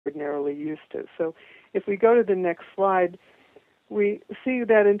ordinarily used to. So if we go to the next slide, we see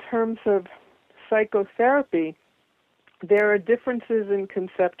that in terms of psychotherapy, there are differences in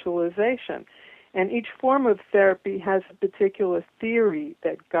conceptualization. And each form of therapy has a particular theory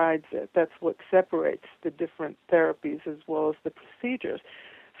that guides it. That's what separates the different therapies as well as the procedures.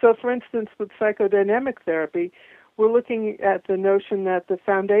 So, for instance, with psychodynamic therapy, we're looking at the notion that the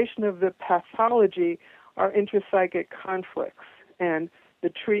foundation of the pathology are intrapsychic conflicts, and the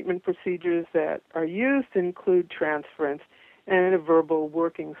treatment procedures that are used include transference and a verbal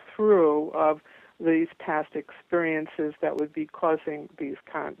working through of these past experiences that would be causing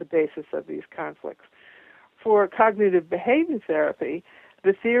the basis of these conflicts. For cognitive behavior therapy,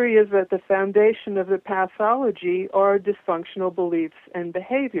 the theory is that the foundation of the pathology are dysfunctional beliefs and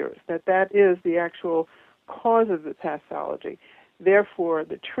behaviors, that is the actual cause of the pathology. Therefore,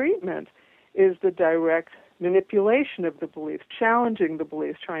 the treatment is the direct manipulation of the beliefs, challenging the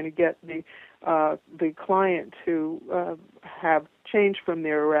beliefs, trying to get the client to have change from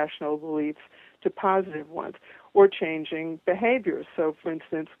their irrational beliefs to positive ones, or changing behaviors. So, for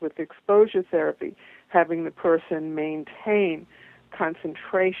instance, with exposure therapy, having the person maintain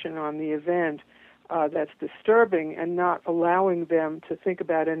concentration on the event that's disturbing and not allowing them to think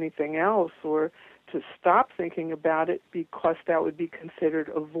about anything else or to stop thinking about it, because that would be considered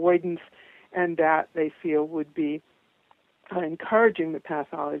avoidance, and that they feel would be encouraging the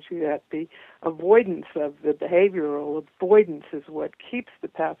pathology, that the avoidance of the behavioral avoidance is what keeps the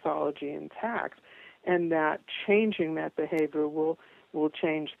pathology intact, and that changing that behavior will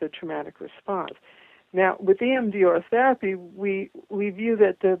change the traumatic response. Now, with EMDR therapy, we view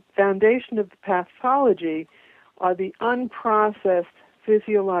that the foundation of the pathology are the unprocessed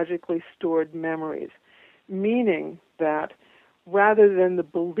physiologically stored memories, meaning that rather than the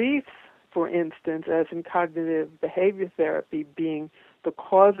beliefs, for instance, as in cognitive behavior therapy being the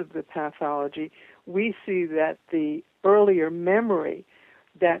cause of the pathology, we see that the earlier memory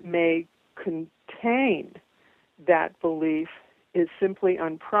that may contain that belief is simply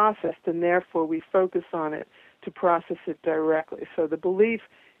unprocessed, and therefore we focus on it to process it directly. So the belief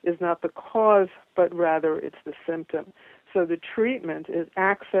is not the cause, but rather it's the symptom. So the treatment is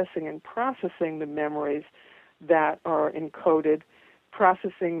accessing and processing the memories that are encoded,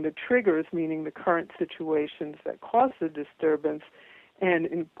 processing the triggers, meaning the current situations that cause the disturbance, and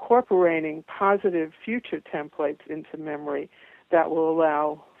incorporating positive future templates into memory that will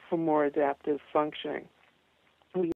allow for more adaptive functioning.